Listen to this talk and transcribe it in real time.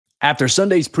After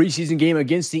Sunday's preseason game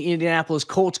against the Indianapolis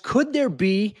Colts, could there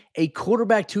be a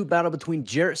quarterback two battle between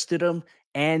Jarrett Stidham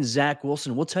and Zach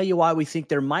Wilson? We'll tell you why we think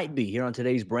there might be here on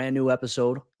today's brand new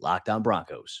episode, Locked On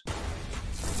Broncos.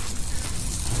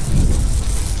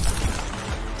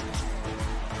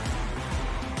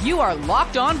 You are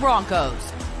Locked On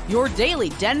Broncos, your daily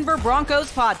Denver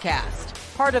Broncos podcast,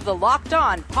 part of the Locked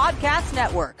On Podcast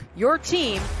Network, your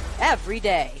team every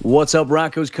day. What's up,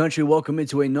 Broncos Country? Welcome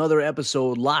into another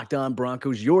episode, Locked On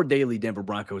Broncos, your daily Denver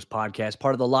Broncos podcast,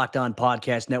 part of the Locked On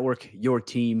Podcast Network, your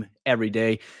team every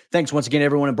day. Thanks once again,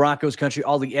 everyone in Broncos Country,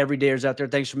 all the everydayers out there.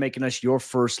 Thanks for making us your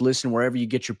first listen wherever you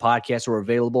get your podcasts. We're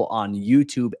available on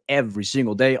YouTube every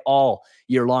single day, all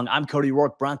year long. I'm Cody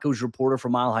Roark, Broncos reporter for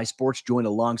Mile High Sports, joined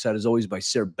alongside, as always, by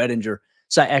Sayre Bedinger,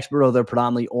 site expert over there,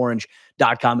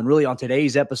 predominantlyorange.com. And really on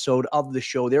today's episode of the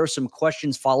show, there are some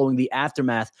questions following the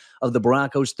aftermath of the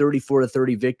Broncos'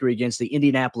 34-30 victory against the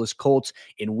Indianapolis Colts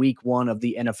in week one of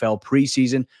the NFL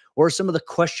preseason. What are some of the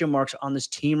question marks on this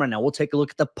team right now? We'll take a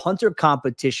look at the punter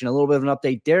competition, a little bit of an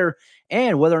update there,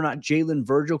 and whether or not Jalen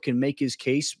Virgil can make his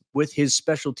case with his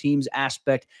special teams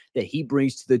aspect that he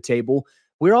brings to the table.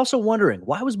 We're also wondering,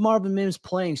 why was Marvin Mims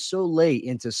playing so late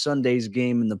into Sunday's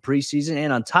game in the preseason?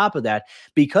 And on top of that,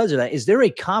 because of that, is there a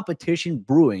competition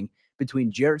brewing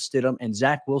between Jarrett Stidham and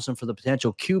Zach Wilson for the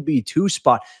potential QB2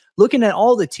 spot? Looking at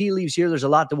all the tea leaves here, there's a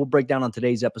lot that we'll break down on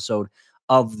today's episode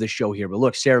of the show here. But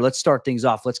look, Sayre, let's start things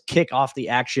off. Let's kick off the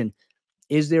action.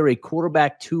 Is there a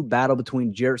quarterback two battle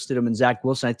between Jarrett Stidham and Zach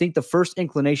Wilson? I think the first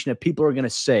inclination that people are going to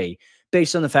say,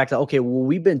 based on the fact that, okay, well,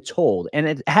 we've been told, and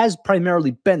it has primarily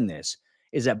been this,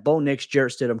 is that Bo Nix,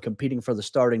 Jarrett Stidham competing for the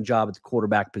starting job at the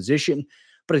quarterback position.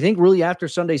 But I think really after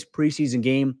Sunday's preseason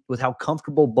game, with how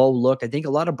comfortable Bo looked, I think a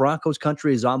lot of Broncos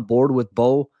country is on board with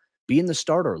Bo being the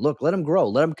starter. Look, let him grow.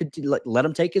 Let him continue, let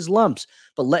him take his lumps,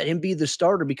 but let him be the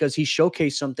starter because he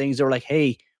showcased some things that were like,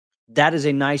 hey, that is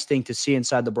a nice thing to see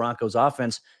inside the Broncos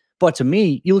offense. But to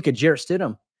me, you look at Jarrett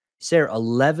Stidham, Sayre,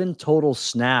 11 total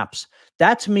snaps.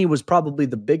 That to me was probably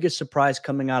the biggest surprise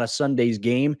coming out of Sunday's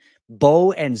game.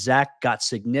 Bo and Zach got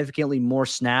significantly more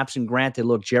snaps. And granted,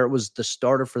 look, Jarrett was the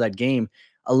starter for that game.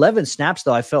 11 snaps,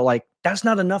 though, I felt like that's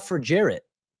not enough for Jarrett.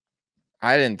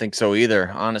 I didn't think so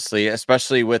either, honestly,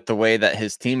 especially with the way that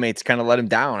his teammates kind of let him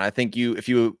down. I think if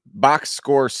you box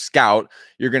score scout,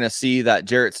 you're going to see that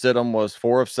Jarrett Stidham was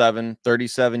 4 of 7,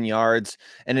 37 yards,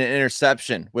 and an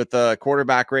interception with a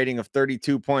quarterback rating of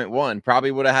 32.1.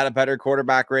 Probably would have had a better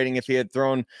quarterback rating if he had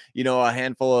thrown, a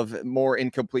handful of more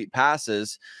incomplete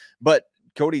passes. But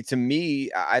Cody, to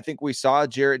me, I think we saw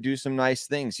Jarrett do some nice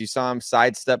things. You saw him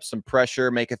sidestep some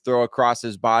pressure, make a throw across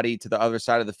his body to the other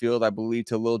side of the field, I believe,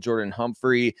 to Lil Jordan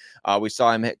Humphrey. We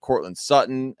saw him hit Cortland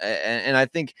Sutton. And I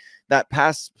think that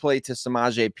pass play to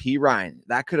Samaje Perine,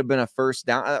 that could have been a first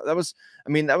down. That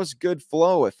was good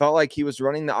flow. It felt like he was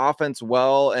running the offense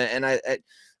well. And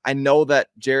I know that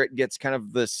Jarrett gets kind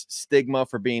of this stigma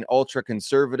for being ultra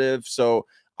conservative. So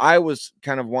I was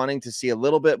kind of wanting to see a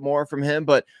little bit more from him,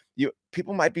 but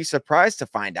people might be surprised to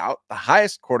find out the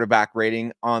highest quarterback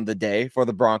rating on the day for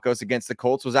the Broncos against the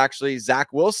Colts was actually Zach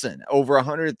Wilson, over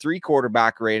 103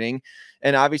 quarterback rating.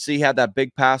 And obviously he had that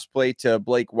big pass play to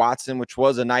Blake Watson, which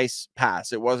was a nice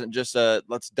pass. It wasn't just a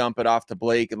let's dump it off to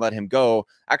Blake and let him go.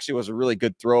 Actually, it was a really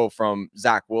good throw from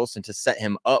Zach Wilson to set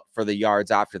him up for the yards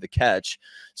after the catch.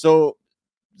 So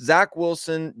Zach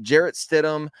Wilson, Jarrett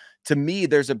Stidham, to me,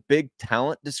 there's a big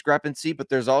talent discrepancy, but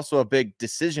there's also a big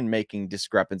decision-making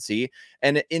discrepancy.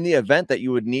 And in the event that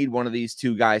you would need one of these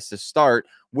two guys to start,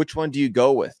 which one do you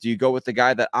go with? Do you go with the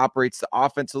guy that operates the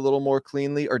offense a little more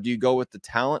cleanly, or do you go with the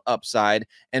talent upside?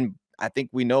 And I think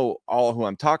we know all who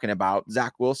I'm talking about.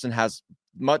 Zach Wilson has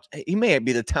he may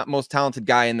be the most talented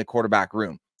guy in the quarterback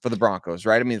room for the Broncos,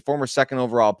 right? I mean, former second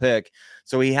overall pick.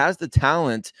 So he has the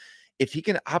talent. If he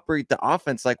can operate the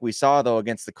offense like we saw, though,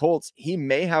 against the Colts, he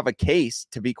may have a case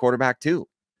to be quarterback too.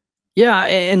 Yeah,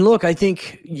 and look, I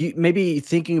think maybe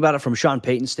thinking about it from Sean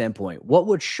Payton's standpoint, what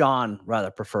would Sean rather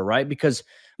prefer, right? Because,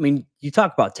 I mean, you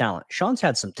talk about talent. Sean's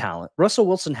had some talent. Russell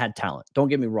Wilson had talent, don't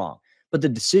get me wrong. But the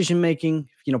decision-making,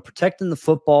 protecting the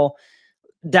football,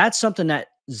 that's something that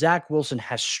Zach Wilson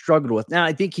has struggled with. Now,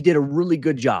 I think he did a really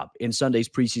good job in Sunday's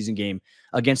preseason game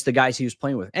against the guys he was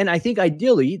playing with. And I think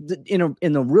ideally,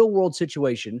 in the real-world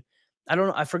situation, I don't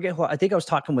know, I forget I think I was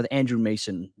talking with Andrew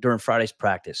Mason during Friday's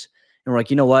practice. And we're like,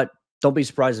 you know what? Don't be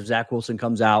surprised if Zach Wilson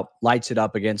comes out, lights it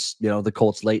up against, the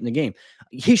Colts late in the game.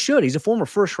 He should. He's a former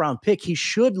first-round pick. He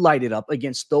should light it up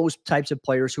against those types of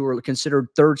players who are considered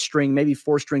third-string, maybe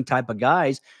fourth-string type of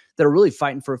guys that are really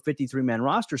fighting for a 53-man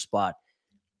roster spot.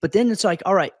 But then it's like,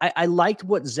 all right, I liked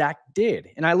what Zach did,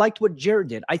 and I liked what Jarrett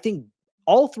did. I think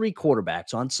all three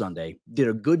quarterbacks on Sunday did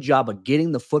a good job of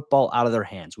getting the football out of their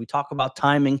hands. We talk about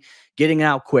timing, getting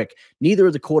out quick. Neither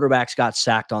of the quarterbacks got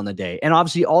sacked on the day. And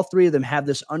obviously, all three of them have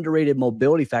this underrated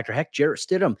mobility factor. Heck, Jarrett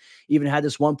Stidham even had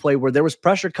this one play where there was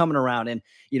pressure coming around. And,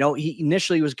 he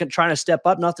initially was trying to step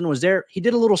up. Nothing was there. He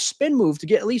did a little spin move to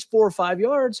get at least 4 or 5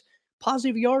 yards,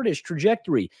 positive yardage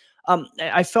trajectory.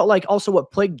 I felt like also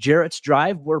what plagued Jarrett's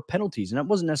drive were penalties, and that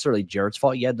wasn't necessarily Jarrett's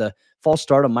fault. You had the false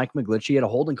start of Mike McGlinchey. You had a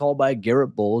holding call by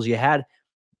Garrett Bowles. You had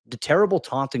the terrible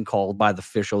taunting call by the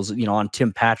officials, on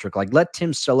Tim Patrick. Like, let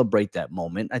Tim celebrate that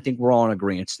moment. I think we're all in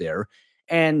agreement there.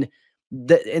 And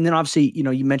then obviously,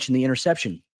 you mentioned the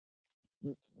interception.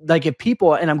 Like, if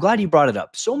people, and I'm glad you brought it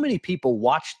up, so many people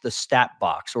watch the stat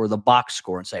box or the box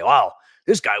score and say, wow,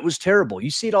 this guy was terrible.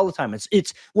 You see it all the time.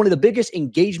 It's one of the biggest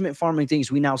engagement farming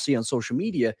things we now see on social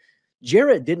media.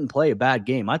 Jarrett didn't play a bad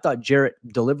game. I thought Jarrett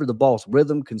delivered the ball with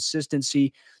rhythm,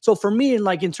 consistency. So for me,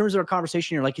 in terms of our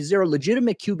conversation here, is there a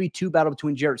legitimate QB2 battle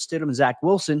between Jarrett Stidham and Zach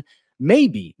Wilson?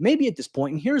 Maybe at this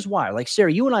point. And here's why. Sayre,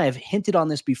 you and I have hinted on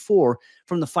this before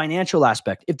from the financial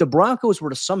aspect. If the Broncos were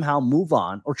to somehow move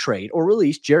on or trade or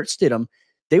release Jarrett Stidham,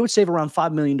 they would save around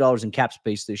 $5 million in cap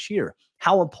space this year.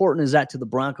 How important is that to the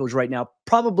Broncos right now?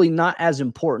 Probably not as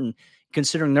important,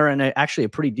 considering they're in actually a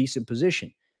pretty decent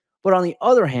position. But on the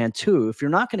other hand, too, if you're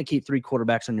not going to keep three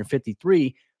quarterbacks on your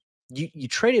 53, you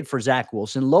traded for Zach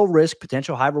Wilson, low risk,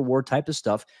 potential high reward type of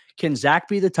stuff. Can Zach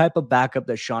be the type of backup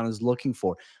that Sean is looking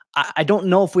for? I don't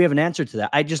know if we have an answer to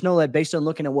that. I just know that based on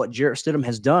looking at what Jarrett Stidham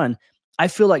has done, I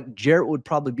feel like Jarrett would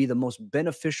probably be the most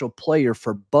beneficial player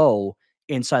for Bo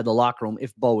inside the locker room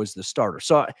if Bo is the starter.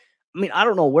 So, I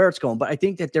don't know where it's going, but I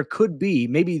think that there could be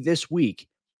maybe this week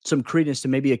some credence to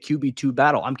maybe a QB2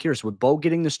 battle. I'm curious, with Bo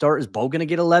getting the start, is Bo going to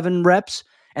get 11 reps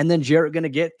and then Jarrett going to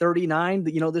get 39?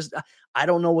 I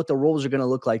don't know what the roles are going to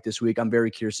look like this week. I'm very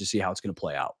curious to see how it's going to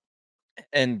play out.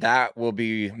 And that will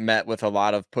be met with a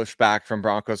lot of pushback from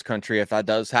Broncos country if that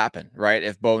does happen, right?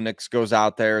 If Bo Nix goes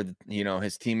out there,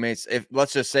 his teammates, if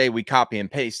let's just say we copy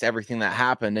and paste everything that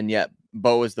happened, and yet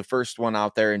Bo is the first one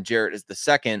out there and Jarrett is the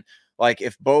second.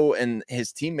 If Bo and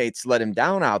his teammates let him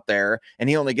down out there and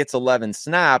he only gets 11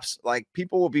 snaps,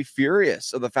 people will be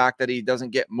furious of the fact that he doesn't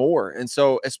get more. And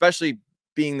so, especially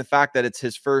being the fact that it's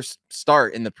his first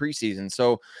start in the preseason.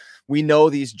 So we know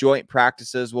these joint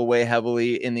practices will weigh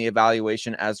heavily in the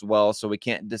evaluation as well. So we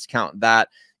can't discount that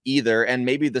either. And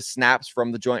maybe the snaps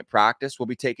from the joint practice will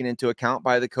be taken into account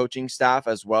by the coaching staff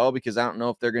as well, because I don't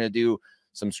know if they're going to do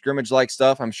some scrimmage like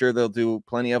stuff. I'm sure they'll do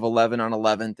plenty of 11 on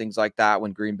 11, things like that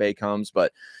when Green Bay comes.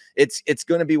 But it's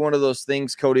going to be one of those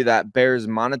things, Cody, that bears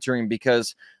monitoring,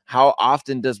 because how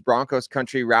often does Broncos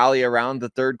country rally around the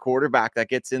third quarterback that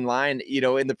gets in line,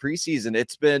 in the preseason?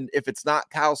 It's been, if it's not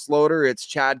Kyle Sloter, it's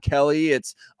Chad Kelly,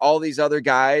 it's all these other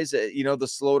guys, the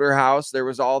Slaughterhouse. There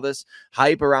was all this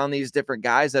hype around these different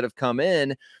guys that have come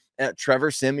in. Trevor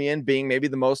Siemian being maybe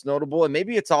the most notable, and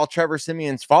maybe it's all Trevor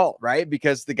Siemian's fault, right?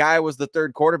 Because the guy was the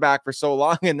third quarterback for so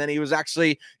long, and then he was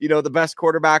actually, the best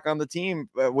quarterback on the team,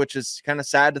 which is kind of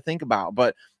sad to think about.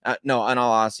 But no, in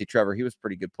all honesty, Trevor, he was a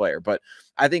pretty good player. But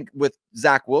I think with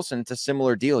Zach Wilson, it's a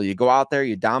similar deal. You go out there,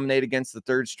 you dominate against the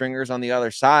third stringers on the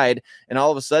other side, and all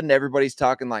of a sudden everybody's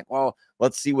talking well,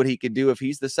 let's see what he could do if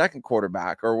he's the second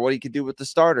quarterback, or what he could do with the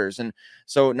starters. And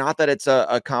so, not that it's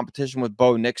a competition with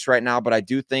Bo Nix right now, but I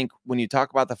do think when you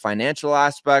talk about the financial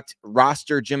aspect,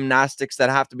 roster gymnastics that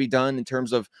have to be done in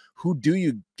terms of who do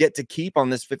you get to keep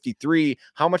on this 53,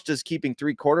 how much does keeping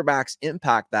three quarterbacks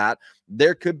impact that?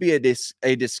 There could be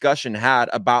a discussion had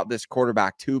about this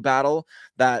quarterback 2 battle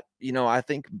that, I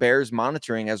think bears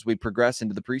monitoring as we progress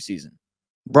into the preseason.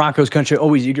 Broncos country,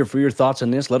 always eager for your thoughts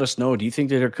on this. Let us know. Do you think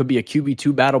that there could be a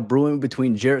QB2 battle brewing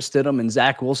between Jarrett Stidham and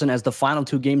Zach Wilson as the final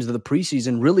 2 games of the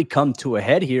preseason really come to a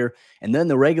head here? And then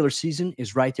the regular season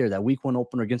is right there. That week 1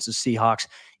 opener against the Seahawks,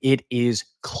 it is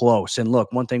close. And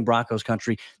look, one thing, Broncos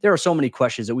country, there are so many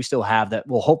questions that we still have that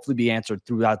will hopefully be answered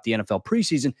throughout the NFL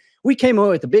preseason. We came away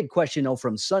with the big question, though,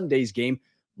 from Sunday's game.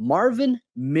 Marvin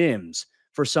Mims,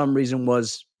 for some reason,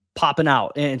 was popping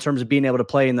out in terms of being able to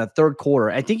play in the third quarter.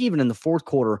 I think even in the fourth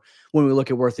quarter, when we look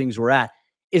at where things were at,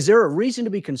 is there a reason to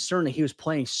be concerned that he was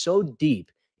playing so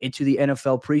deep into the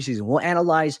NFL preseason? We'll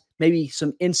analyze maybe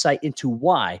some insight into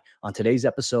why on today's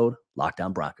episode, Locked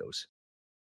On Broncos.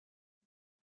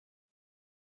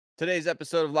 Today's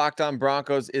episode of Locked On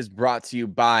Broncos is brought to you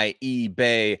by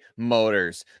eBay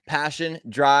Motors. Passion,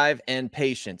 drive, and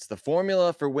patience. The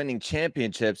formula for winning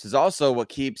championships is also what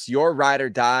keeps your ride or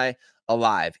die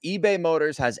alive. eBay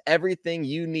Motors has everything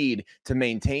you need to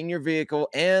maintain your vehicle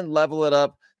and level it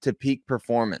up to peak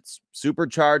performance.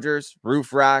 Superchargers,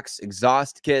 roof racks,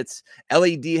 exhaust kits,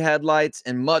 LED headlights,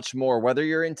 and much more. Whether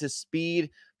you're into speed,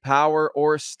 power,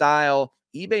 or style,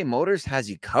 eBay Motors has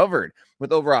you covered.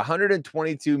 With over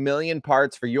 122 million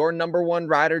parts for your number one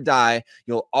ride or die,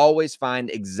 you'll always find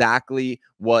exactly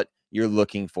what you're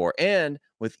looking for. And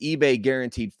with eBay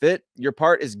Guaranteed Fit, your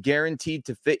part is guaranteed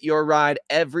to fit your ride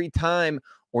every time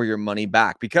or your money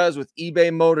back. Because with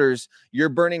eBay Motors, you're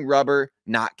burning rubber,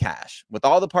 not cash. With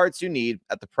all the parts you need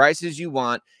at the prices you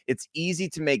want, it's easy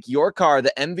to make your car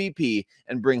the MVP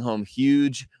and bring home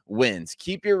huge wins.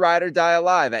 Keep your ride or die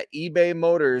alive at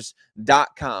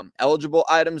ebaymotors.com. Eligible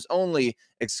items only.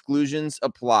 Exclusions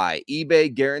apply.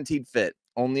 eBay Guaranteed Fit.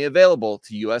 Only available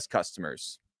to U.S.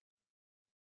 customers.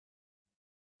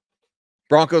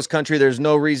 Broncos country, there's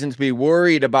no reason to be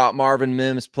worried about Marvin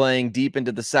Mims playing deep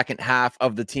into the second half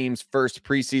of the team's first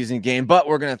preseason game, but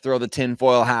we're going to throw the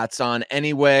tinfoil hats on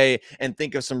anyway and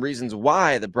think of some reasons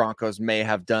why the Broncos may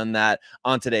have done that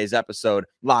on today's episode,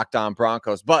 Locked On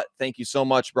Broncos. But thank you so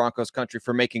much, Broncos country,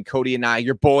 for making Cody and I,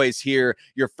 your boys here,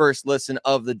 your first listen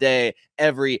of the day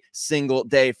every single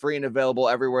day, free and available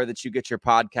everywhere that you get your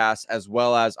podcasts, as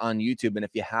well as on YouTube. And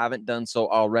if you haven't done so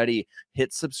already,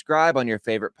 hit subscribe on your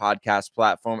favorite podcast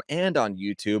platform and on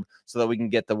YouTube so that we can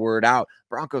get the word out.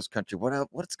 Broncos country,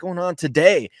 what's going on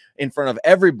today in front of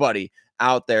everybody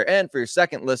out there? And for your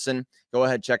second listen, go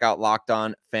ahead, check out Locked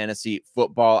On Fantasy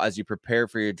Football as you prepare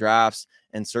for your drafts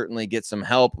and certainly get some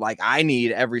help like I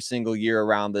need every single year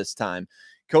around this time.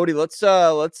 Cody, let's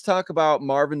talk about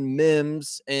Marvin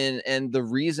Mims and the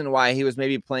reason why he was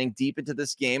maybe playing deep into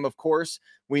this game. Of course,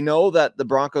 we know that the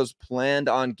Broncos planned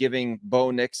on giving Bo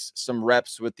Nix some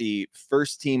reps with the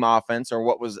first team offense, or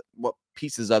what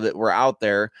pieces of it were out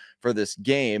there for this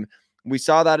game. We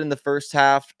saw that in the first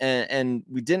half, and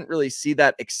we didn't really see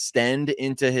that extend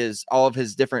into all of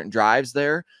his different drives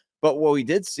there. But what we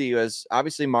did see was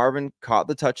obviously Marvin caught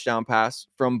the touchdown pass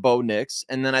from Bo Nix.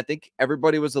 And then I think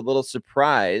everybody was a little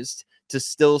surprised to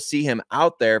still see him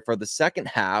out there for the second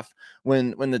half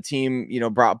when the team,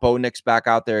 brought Bo Nix back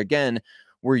out there again.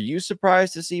 Were you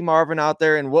surprised to see Marvin out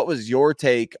there? And what was your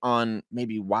take on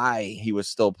maybe why he was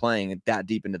still playing that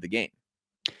deep into the game?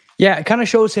 Yeah, it kind of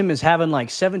shows him as having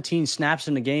like 17 snaps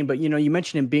in the game. But, you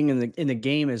mentioned him being in the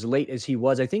game as late as he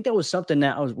was. I think that was something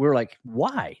that we're like,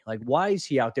 why? Like, why is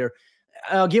he out there?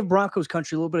 I'll give Broncos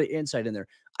country a little bit of insight in there.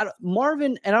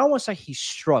 Marvin, and I don't want to say he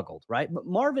struggled, right? But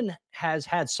Marvin has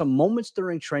had some moments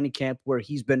during training camp where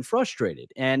he's been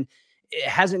frustrated. And it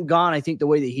hasn't gone, I think, the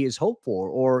way that he has hoped for,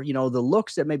 or, the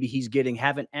looks that maybe he's getting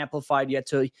haven't amplified yet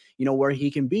to, where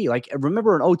he can be. Like,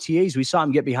 remember in OTAs, we saw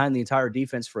him get behind the entire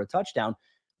defense for a touchdown.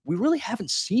 We really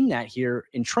haven't seen that here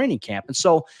in training camp. And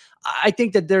so I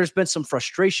think that there's been some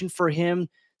frustration for him.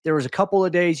 There was a couple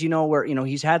of days, where,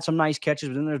 he's had some nice catches,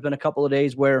 but then there's been a couple of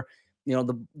days where,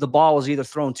 the ball was either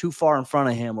thrown too far in front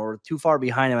of him or too far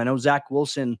behind him. I know Zach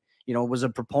Wilson, was a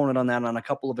proponent on that on a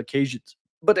couple of occasions.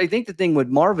 But I think the thing with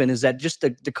Marvin is that just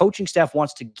the coaching staff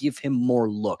wants to give him more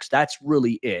looks. That's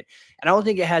really it. And I don't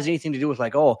think it has anything to do with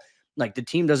like the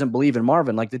team doesn't believe in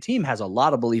Marvin. Like, the team has a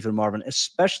lot of belief in Marvin,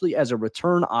 especially as a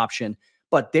return option.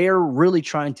 But they're really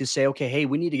trying to say, okay, hey,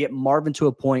 we need to get Marvin to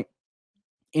a point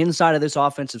inside of this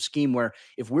offensive scheme where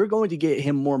if we're going to get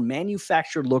him more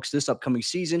manufactured looks this upcoming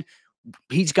season,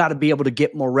 he's got to be able to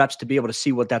get more reps to be able to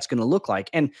see what that's going to look like.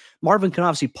 And Marvin can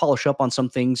obviously polish up on some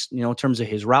things, in terms of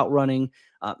his route running,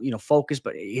 focus,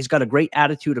 but he's got a great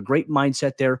attitude, a great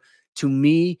mindset there. To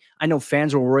me, I know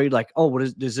fans are worried, like, oh,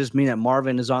 does this mean that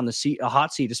Marvin is on a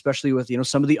hot seat, especially with,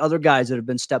 some of the other guys that have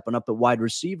been stepping up at wide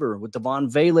receiver with Devon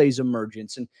Vele's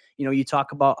emergence. And, you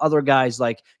talk about other guys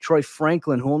like Troy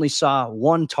Franklin, who only saw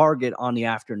one target on the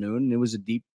afternoon, and it was a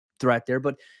deep threat there.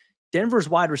 But Denver's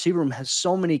wide receiver room has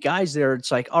so many guys there.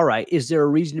 It's like, all right, is there a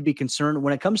reason to be concerned?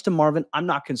 When it comes to Marvin, I'm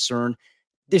not concerned.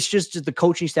 It's just the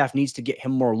coaching staff needs to get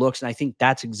him more looks. And I think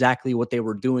that's exactly what they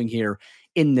were doing here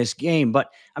in this game. But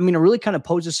it really kind of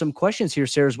poses some questions here,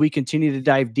 Sarah, as we continue to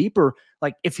dive deeper.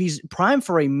 Like, if he's primed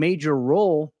for a major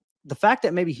role, the fact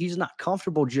that maybe he's not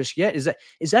comfortable just yet, is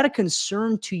that a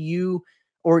concern to you?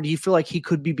 Or do you feel like he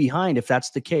could be behind if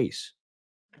that's the case?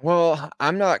 Well,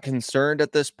 I'm not concerned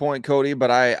at this point, Cody,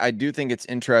 but I do think it's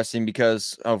interesting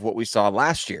because of what we saw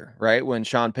last year, right? When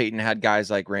Sean Payton had guys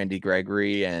like Randy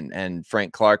Gregory and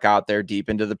Frank Clark out there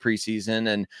deep into the preseason,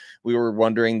 and we were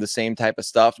wondering the same type of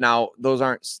stuff. Now, those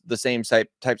aren't the same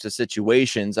types of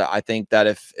situations. I think that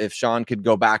if Sean could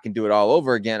go back and do it all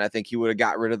over again, I think he would have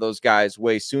got rid of those guys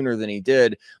way sooner than he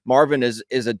did. Marvin is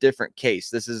a different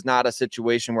case. This is not a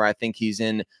situation where I think he's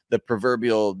in the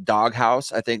proverbial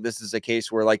doghouse. I think this is a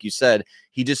case where, like you said,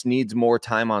 he just needs more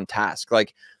time on task.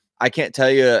 Like, I can't tell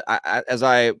you, as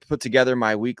I put together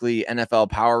my weekly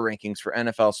NFL power rankings for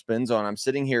NFL Spin Zone, I'm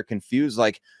sitting here confused.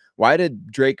 Like, why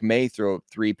did Drake May throw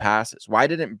 3 passes? Why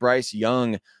didn't Bryce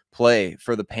Young play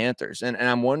for the Panthers? And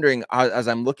I'm wondering, as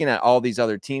I'm looking at all these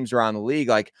other teams around the league,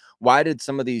 like, why did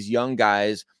some of these young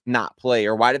guys not play,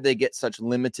 or why did they get such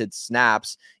limited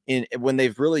snaps when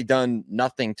they've really done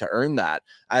nothing to earn that?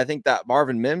 I think that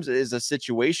Marvin Mims is a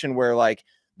situation where, like,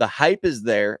 the hype is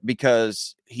there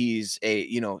because he's a,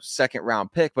 second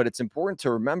round pick, but it's important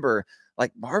to remember,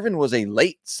 like, Marvin was a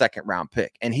late second round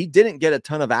pick and he didn't get a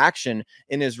ton of action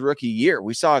in his rookie year.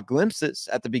 We saw glimpses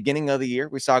at the beginning of the year.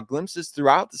 We saw glimpses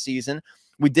throughout the season.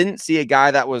 We didn't see a guy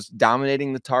that was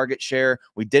dominating the target share.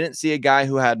 We didn't see a guy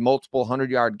who had multiple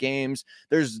 100-yard games.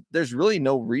 There's really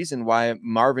no reason why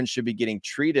Marvin should be getting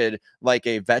treated like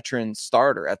a veteran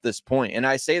starter at this point. And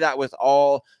I say that with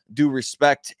all due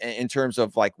respect in terms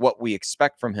of like what we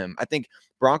expect from him. I think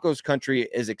Broncos country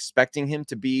is expecting him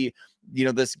to be,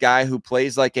 this guy who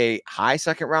plays like a high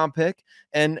second round pick.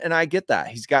 And I get that.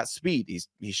 He's got speed.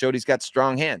 He showed he's got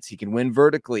strong hands. He can win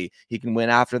vertically. He can win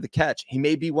after the catch. He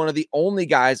may be one of the only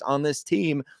guys on this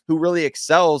team who really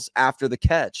excels after the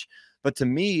catch. But to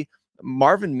me,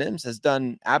 Marvin Mims has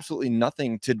done absolutely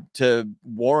nothing to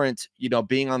warrant,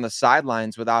 being on the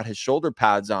sidelines without his shoulder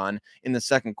pads on in the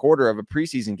second quarter of a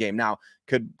preseason game. Now,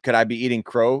 could I be eating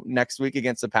crow next week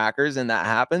against the Packers and that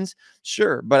happens?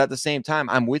 Sure. But at the same time,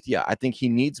 I'm with you. I think he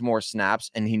needs more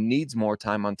snaps and he needs more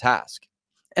time on task.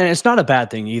 And it's not a bad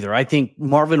thing either. I think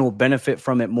Marvin will benefit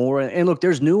from it more. And look,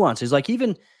 there's nuances. Like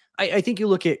even I think you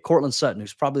look at Courtland Sutton,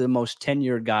 who's probably the most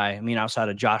tenured guy, outside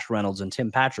of Josh Reynolds and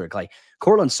Tim Patrick. Like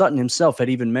Courtland Sutton himself had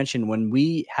even mentioned when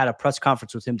we had a press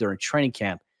conference with him during training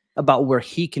camp about where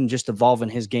he can just evolve in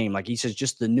his game. Like he says,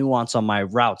 just the nuance on my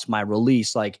routes, my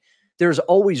release, like there's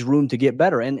always room to get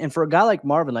better. And for a guy like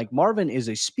Marvin is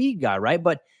a speed guy, right?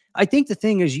 But I think the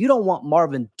thing is, you don't want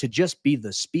Marvin to just be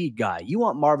the speed guy. You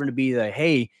want Marvin to be the,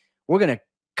 hey, we're going to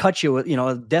cut you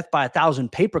with, death by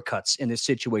 1,000 paper cuts in this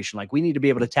situation. Like we need to be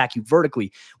able to attack you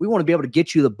vertically. We want to be able to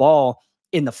get you the ball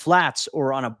in the flats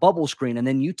or on a bubble screen, and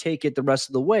then you take it the rest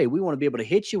of the way. We want to be able to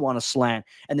hit you on a slant,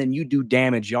 and then you do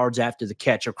damage yards after the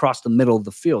catch across the middle of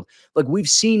the field. Like we've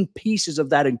seen pieces of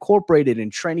that incorporated in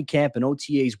training camp and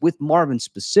OTAs with Marvin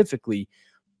specifically,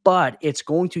 but it's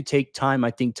going to take time,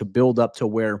 I think, to build up to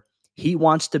where he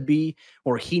wants to be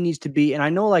or he needs to be. And I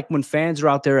know like when fans are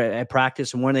out there at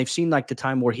practice and when they've seen like the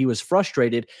time where he was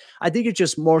frustrated, I think it's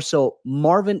just more so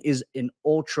Marvin is an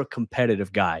ultra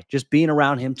competitive guy. Just being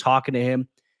around him, talking to him,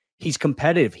 he's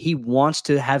competitive. He wants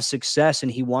to have success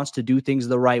and he wants to do things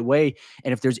the right way.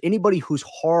 And if there's anybody who's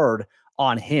hard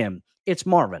on him, it's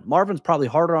Marvin. Marvin's probably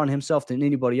harder on himself than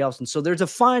anybody else. And so there's a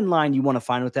fine line you want to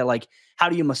find with that. Like, how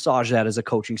do you massage that as a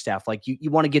coaching staff? Like you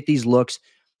want to get these looks.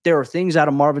 There are things out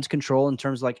of Marvin's control in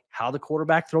terms of like how the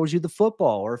quarterback throws you the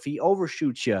football or if he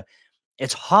overshoots you.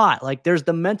 It's hot. Like there's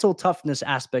the mental toughness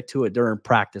aspect to it during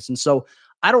practice. And so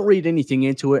I don't read anything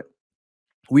into it.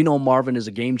 We know Marvin is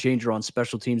a game changer on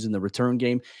special teams in the return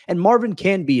game, and Marvin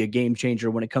can be a game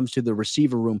changer when it comes to the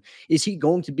receiver room. Is he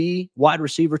going to be wide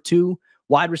receiver 2,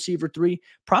 wide receiver 3?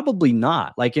 Probably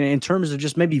not. Like in terms of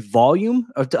just maybe volume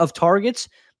of targets.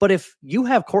 But if you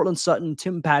have Courtland Sutton,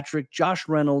 Tim Patrick, Josh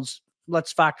Reynolds,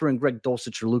 let's factor in Greg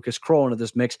Dulcich or Lucas Kroll into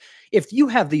this mix. If you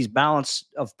have these balance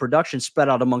of production spread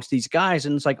out amongst these guys,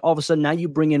 and it's like all of a sudden now you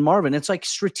bring in Marvin, it's like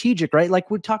strategic, right?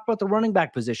 Like we talked about the running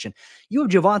back position. You have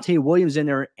Javonte Williams in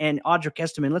there and Audric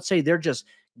Estime. Let's say they're just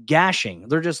gashing.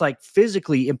 They're just like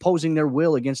physically imposing their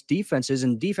will against defenses,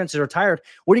 and defenses are tired.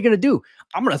 What are you going to do?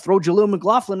 I'm going to throw Jaleel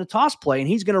McLaughlin a toss play, and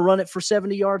he's going to run it for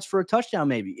 70 yards for a touchdown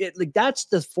maybe. Like that's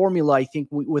the formula, I think,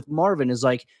 with Marvin is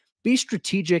like, be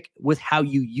strategic with how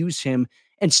you use him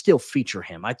and still feature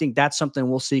him. I think that's something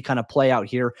we'll see kind of play out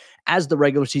here as the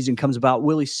regular season comes about.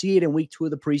 Will he see it in week 2 of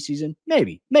the preseason?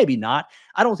 Maybe, maybe not.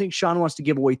 I don't think Sean wants to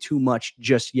give away too much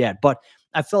just yet, but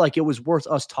I feel like it was worth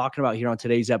us talking about here on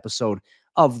today's episode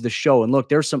of the show. And look,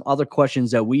 there's some other questions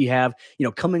that we have,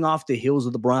 coming off the heels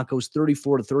of the Broncos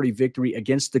 34-30 victory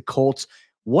against the Colts.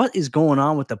 What is going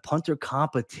on with the punter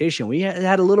competition? We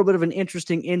had a little bit of an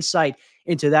interesting insight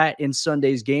into that in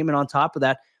Sunday's game. And on top of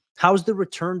that, how's the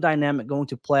return dynamic going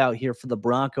to play out here for the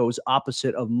Broncos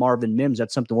opposite of Marvin Mims?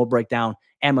 That's something we'll break down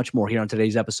and much more here on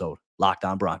today's episode, Locked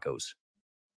On Broncos.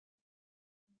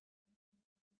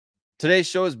 Today's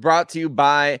show is brought to you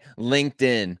by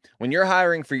LinkedIn. When you're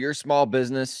hiring for your small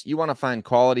business, you want to find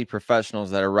quality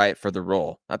professionals that are right for the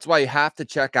role. That's why you have to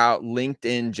check out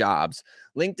LinkedIn Jobs.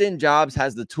 LinkedIn Jobs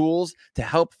has the tools to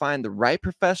help find the right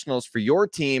professionals for your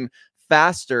team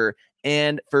faster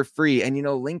and for free. And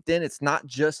LinkedIn, it's not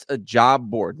just a job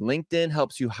board. LinkedIn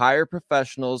helps you hire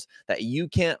professionals that you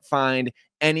can't find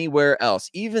anywhere else,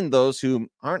 even those who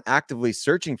aren't actively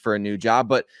searching for a new job,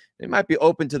 but they might be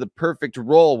open to the perfect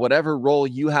role, whatever role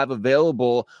you have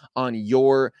available on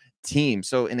your team.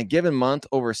 So in a given month,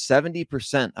 over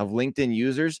 70% of LinkedIn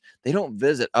users, they don't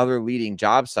visit other leading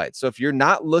job sites. So if you're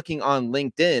not looking on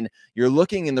LinkedIn, you're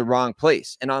looking in the wrong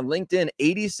place. And on LinkedIn,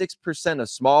 86% of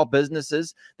small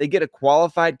businesses, they get a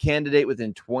qualified candidate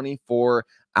within 24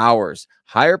 hours.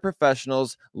 Hire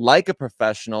professionals like a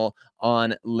professional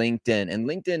on LinkedIn. And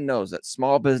LinkedIn knows that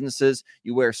small businesses,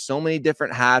 you wear so many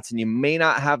different hats and you may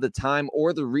not have the time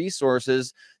or the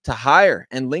resources to hire.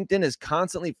 And LinkedIn is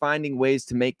constantly finding ways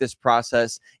to make this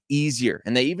process easier.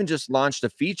 And they even just launched a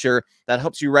feature that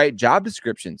helps you write job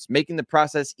descriptions, making the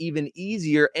process even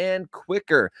easier and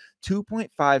quicker.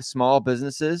 2.5 small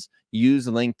businesses use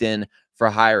LinkedIn for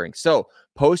hiring. So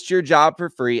post your job for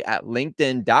free at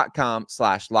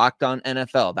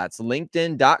linkedin.com/lockedonnfl. That's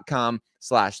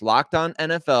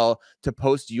linkedin.com/lockedonnfl to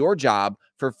post your job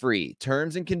for free.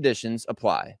 Terms and conditions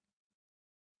apply.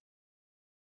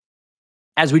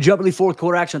 As we jump into the fourth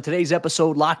quarter action on today's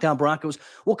episode, Locked On Broncos,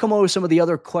 we'll come over some of the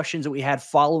other questions that we had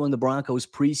following the Broncos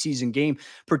preseason game,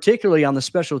 particularly on the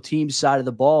special teams side of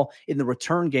the ball in the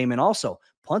return game, and also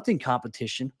punting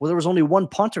competition, where there was only one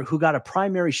punter who got a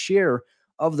primary share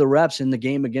of the reps in the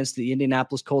game against the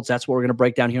Indianapolis Colts. That's what we're going to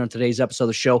break down here on today's episode of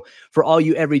the show. For all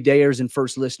you everydayers and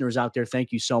first listeners out there,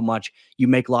 thank you so much. You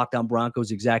make Locked On Broncos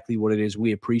exactly what it is.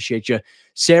 We appreciate you.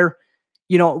 Sayre,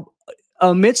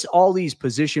 amidst all these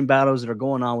position battles that are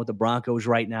going on with the Broncos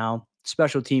right now,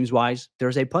 special teams wise,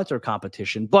 there's a punter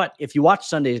competition. But if you watch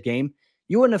Sunday's game,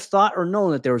 you wouldn't have thought or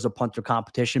known that there was a punter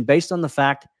competition based on the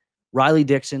fact Riley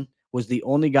Dixon was the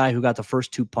only guy who got the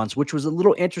first two punts, which was a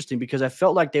little interesting because I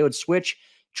felt like they would switch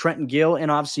Trenton Gill and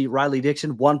obviously Riley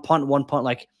Dixon, one punt,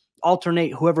 like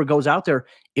alternate whoever goes out there.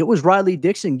 It was Riley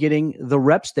Dixon getting the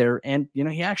reps there. And,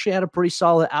 he actually had a pretty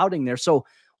solid outing there. So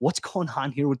what's going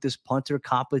on here with this punter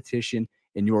competition,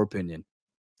 in your opinion?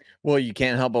 Well, you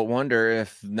can't help but wonder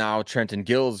if now Trenton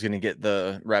Gill is going to get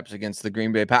the reps against the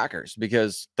Green Bay Packers,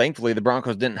 because thankfully the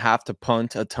Broncos didn't have to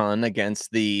punt a ton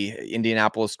against the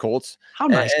Indianapolis Colts. How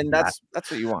nice. And that's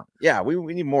what you want. Yeah, we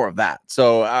need more of that.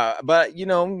 So, but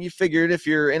you figured if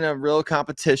you're in a real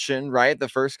competition, right, the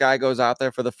first guy goes out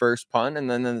there for the first punt,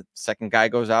 and then the second guy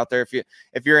goes out there.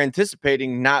 If you're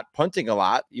anticipating not punting a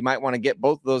lot, you might want to get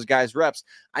both of those guys reps.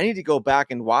 I need to go back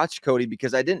and watch, Cody,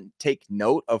 because I didn't take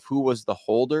note of who was the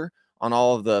holder on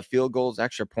all of the field goals,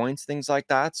 extra points, things like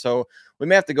that. So we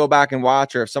may have to go back and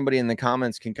watch, or if somebody in the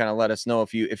comments can kind of let us know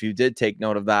if you did take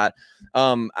note of that.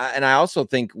 And I also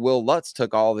think Will Lutz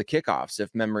took all the kickoffs, if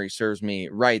memory serves me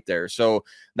right there. So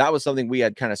that was something we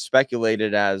had kind of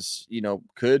speculated as,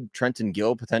 could Trenton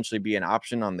Gill potentially be an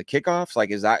option on the kickoffs? Like,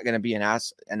 is that going to be an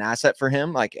asset for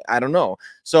him? Like, I don't know.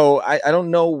 So I don't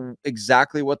know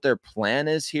exactly what their plan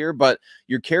is here, but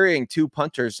you're carrying two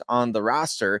punters on the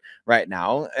roster right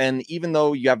now. And even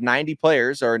though you have 90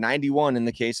 players, or 91 in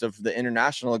the case of the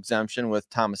international exemption with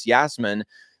Thomas Yasman,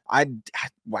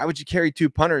 why would you carry two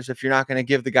punters if you're not going to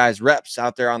give the guys reps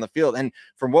out there on the field? And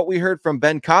from what we heard from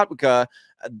Ben Kotka,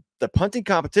 the punting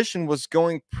competition was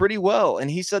going pretty well. And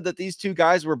he said that these two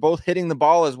guys were both hitting the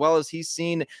ball as well as he's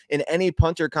seen in any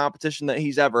punter competition that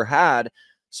he's ever had.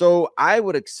 So I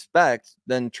would expect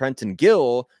then Trenton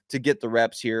Gill to get the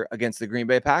reps here against the Green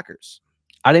Bay Packers.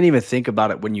 I didn't even think about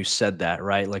it when you said that,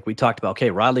 right? Like we talked about, okay,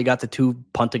 Riley got the two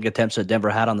punting attempts that Denver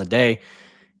had on the day.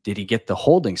 Did he get the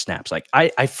holding snaps? Like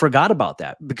I forgot about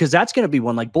that, because that's going to be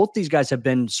one. Like both these guys have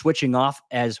been switching off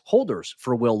as holders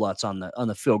for Will Lutz on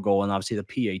the field goal and obviously the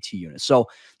PAT unit. So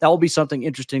that will be something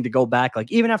interesting to go back.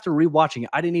 Like even after rewatching it,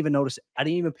 I didn't even notice it. I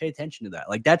didn't even pay attention to that.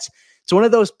 Like it's one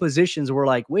of those positions where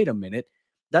like, wait a minute,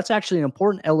 that's actually an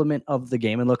important element of the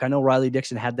game. And look, I know Riley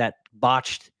Dixon had that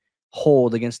botched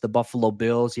hold against the Buffalo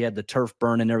Bills. He had the turf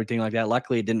burn and everything like that.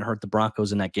 Luckily, it didn't hurt the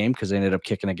Broncos in that game because they ended up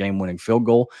kicking a game-winning field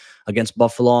goal against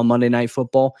Buffalo on Monday Night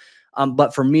Football.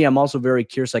 But for me, I'm also very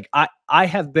curious. Like I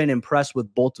have been impressed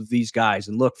with both of these guys.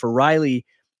 And look, for Riley,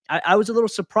 I was a little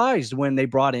surprised when they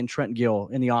brought in Trent Gill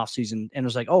in the offseason and it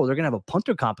was like, oh, they're going to have a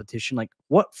punter competition. Like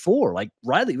what for? Like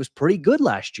Riley was pretty good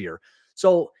last year.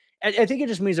 So I think it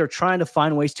just means they're trying to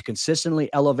find ways to consistently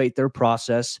elevate their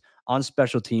process on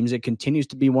special teams. It continues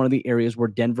to be one of the areas where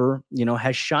Denver,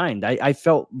 has shined. I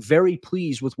felt very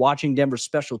pleased with watching Denver's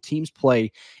special teams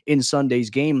play in Sunday's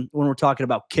game when we're talking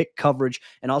about kick coverage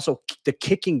and also the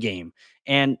kicking game.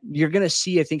 And you're going to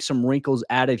see, I think, some wrinkles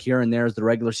added here and there as the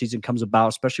regular season comes about,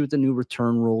 especially with the new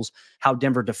return rules, how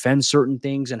Denver defends certain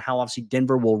things and how obviously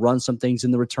Denver will run some things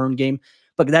in the return game.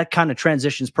 But that kind of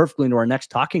transitions perfectly into our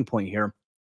next talking point here.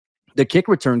 The kick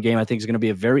return game, I think, is going to be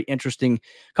a very interesting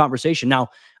conversation. Now,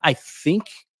 I think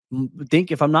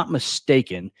if I'm not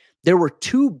mistaken, there were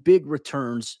 2 big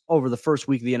returns over the first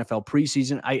week of the NFL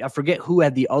preseason. I forget who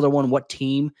had the other one, what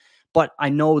team, but I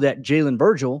know that Jalen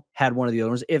Virgil had one of the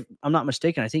other ones. If I'm not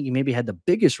mistaken, I think he maybe had the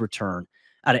biggest return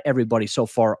out of everybody so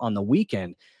far on the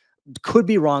weekend. Could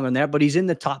be wrong on that, but he's in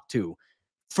the top 2.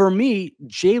 For me,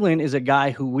 Jalen is a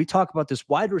guy who, we talk about this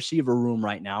wide receiver room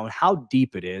right now and how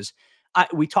deep it is.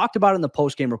 We talked about in the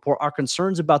postgame report our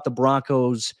concerns about the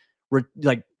Broncos,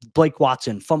 like Blake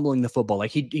Watson fumbling the football.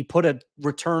 Like he put a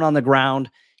return on the ground.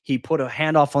 He put a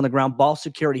handoff on the ground. Ball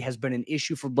security has been an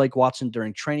issue for Blake Watson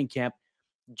during training camp.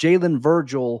 Jalen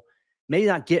Virgil may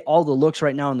not get all the looks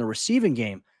right now in the receiving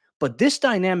game, but this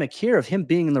dynamic here of him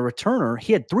being the returner,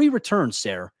 he had 3 returns,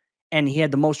 Sayre, and he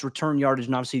had the most return yardage,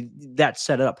 and obviously that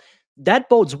set it up. That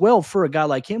bodes well for a guy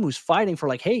like him who's fighting for,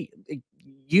 like, hey,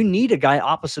 you need a guy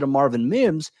opposite of Marvin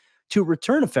Mims to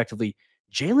return effectively.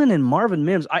 Jalen and Marvin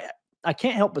Mims, I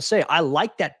can't help but say I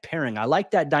like that pairing. I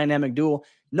like that dynamic duel.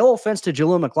 No offense to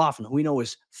Jaleel McLaughlin, who we know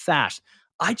is fast.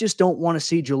 I just don't want to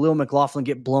see Jaleel McLaughlin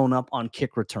get blown up on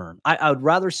kick return. I would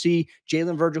rather see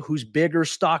Jalen Virgil, who's bigger,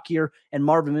 stockier, and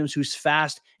Marvin Mims, who's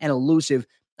fast and elusive.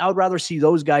 I would rather see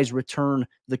those guys return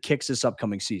the kicks this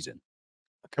upcoming season.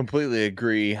 Completely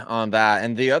agree on that.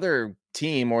 And the other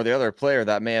team or the other player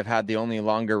that may have had the only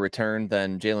longer return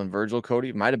than Jalen Virgil,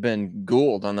 Cody, might have been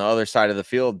Gould on the other side of the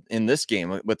field in this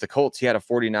game with the Colts. He had a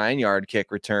 49-yard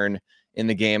kick return in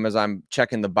the game. As I'm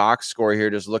checking the box score here,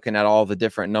 just looking at all the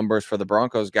different numbers for the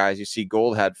Broncos guys, you see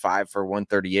Gould had 5 for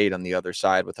 138 on the other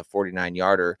side with a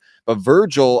 49-yarder. But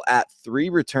Virgil at 3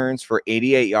 returns for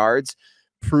 88 yards,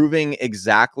 proving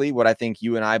exactly what I think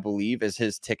you and I believe is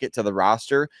his ticket to the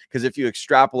roster. Because if you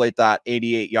extrapolate that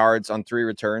 88 yards on 3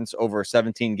 returns over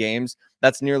 17 games,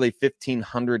 that's nearly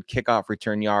 1,500 kickoff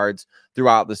return yards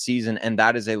throughout the season. And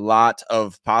that is a lot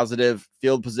of positive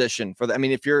field position for the, I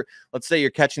mean, if you're, let's say you're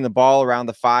catching the ball around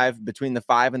the 5, between the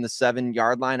 5 and the 7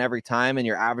 yard line every time, and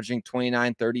you're averaging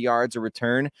 29, 30 yards a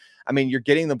return. I mean, you're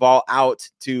getting the ball out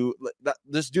to,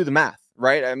 just do the math,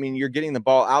 right? I mean, you're getting the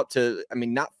ball out to, I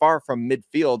mean, not far from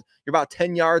midfield. You're about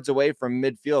 10 yards away from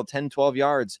midfield, 10, 12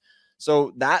 yards.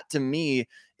 So that to me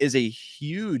is a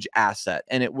huge asset,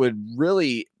 and it would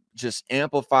really just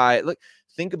amplify. Look,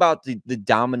 think about the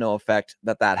domino effect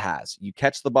that has. You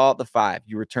catch the ball at the 5,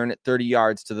 you return it 30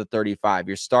 yards to the 35.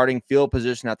 You're starting field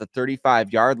position at the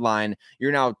 35-yard line.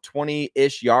 You're now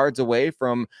 20-ish yards away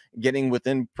from getting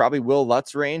within probably Will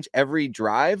Lutz range every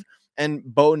drive. And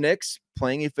Bo Nix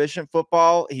playing efficient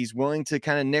football. He's willing to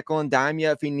kind of nickel and dime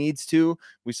you if he needs to.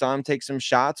 We saw him take some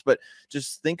shots, but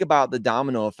just think about the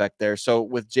domino effect there. So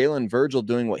with Jalen Virgil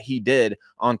doing what he did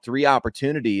on 3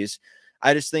 opportunities,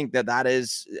 I just think that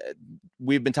is,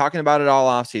 we've been talking about it all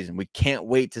offseason. We can't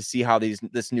wait to see how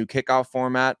this new kickoff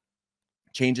format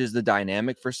changes the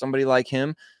dynamic for somebody like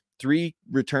him. 3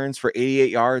 returns for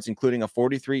 88 yards, including a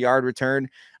 43-yard return.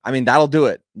 I mean, that'll do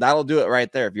it. That'll do it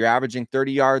right there. If you're averaging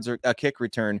 30 yards or a kick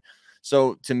return.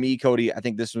 So to me, Cody, I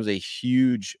think this was a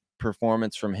huge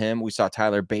performance from him. We saw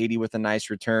Tyler Beatty with a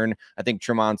nice return. I think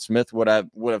Tremont Smith would have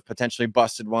potentially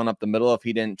busted one up the middle if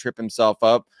he didn't trip himself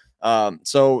up.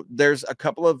 So there's a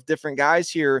couple of different guys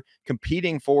here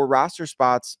competing for roster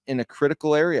spots in a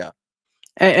critical area.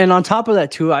 And on top of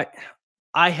that too,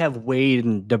 I have weighed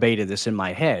and debated this in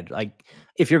my head. Like,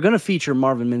 if you're going to feature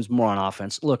Marvin Mims more on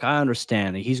offense, look, I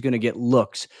understand that he's going to get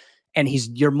looks and he's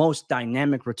your most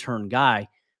dynamic return guy,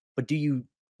 but do you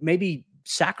maybe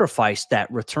sacrifice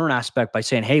that return aspect by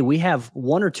saying, hey, we have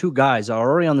 1 or 2 guys that are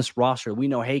already on this roster we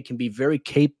know, hey, can be very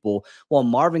capable, while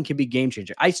Marvin can be game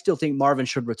changer. I still think Marvin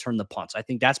should return the punts. I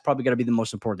think that's probably going to be the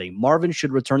most important thing. Marvin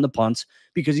should return the punts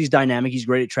because he's dynamic. He's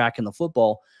great at tracking the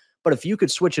football. But if you could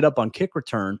switch it up on kick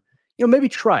return, maybe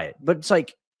try it. But it's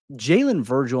like Jalen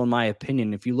Virgil, in my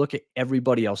opinion, if you look at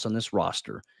everybody else on this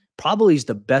roster, probably is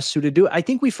the best suited to do it. I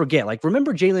think we forget, like,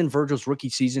 remember Jalen Virgil's rookie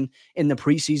season in the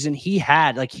preseason?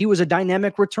 He was a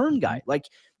dynamic return guy. Like,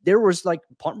 there was like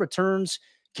punt returns,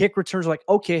 kick returns, like,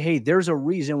 okay, hey, there's a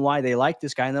reason why they like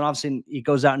this guy. And then all of a sudden he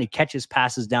goes out and he catches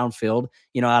passes downfield,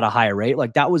 at a higher rate.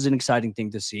 Like, that was an exciting thing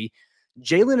to see.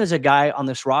 Jalen is a guy on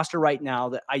this roster right now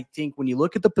that I think when you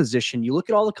look at the position, you look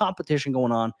at all the competition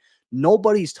going on,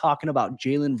 nobody's talking about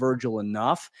Jalen Virgil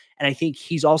enough. And I think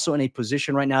he's also in a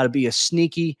position right now to be a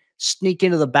sneak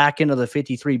into the back end of the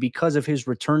 53 because of his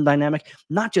return dynamic.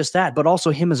 Not just that, but also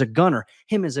him as a gunner,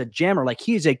 him as a jammer. Like,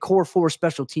 he is a core 4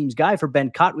 special teams guy for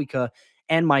Ben Kotwika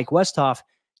and Mike Westhoff.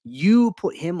 you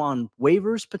put him on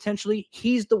waivers potentially.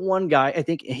 He's the one guy, I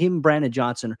think him, Brandon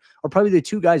Johnson are probably the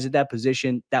two guys at that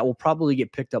position that will probably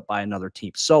get picked up by another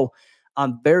team. So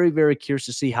I'm very, very curious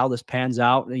to see how this pans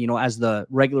out. You know, as the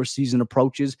regular season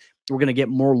approaches, we're going to get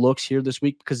more looks here this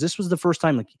week because this was the first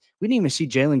time, like, we didn't even see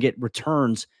Jalen get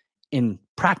returns in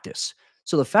practice.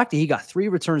 So the fact that he got 3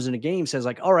 returns in a game says,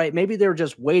 like, all right, maybe they're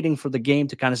just waiting for the game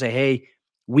to kind of say, hey,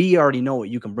 we already know what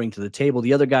you can bring to the table.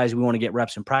 The other guys, we want to get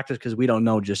reps in practice because we don't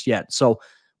know just yet. So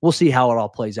we'll see how it all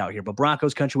plays out here. But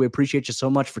Broncos Country, we appreciate you so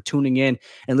much for tuning in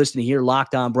and listening here.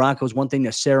 Locked On Broncos. One thing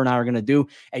that Sayre and I are going to do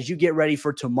as you get ready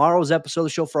for tomorrow's episode of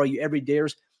the show for all you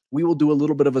everydayers, we will do a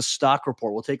little bit of a stock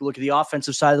report. We'll take a look at the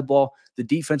offensive side of the ball, the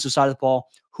defensive side of the ball,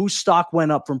 whose stock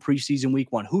went up from preseason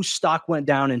week 1, whose stock went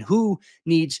down, and who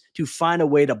needs to find a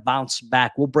way to bounce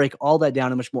back. We'll break all that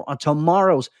down and much more on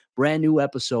tomorrow's brand new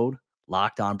episode,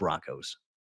 Locked On Broncos.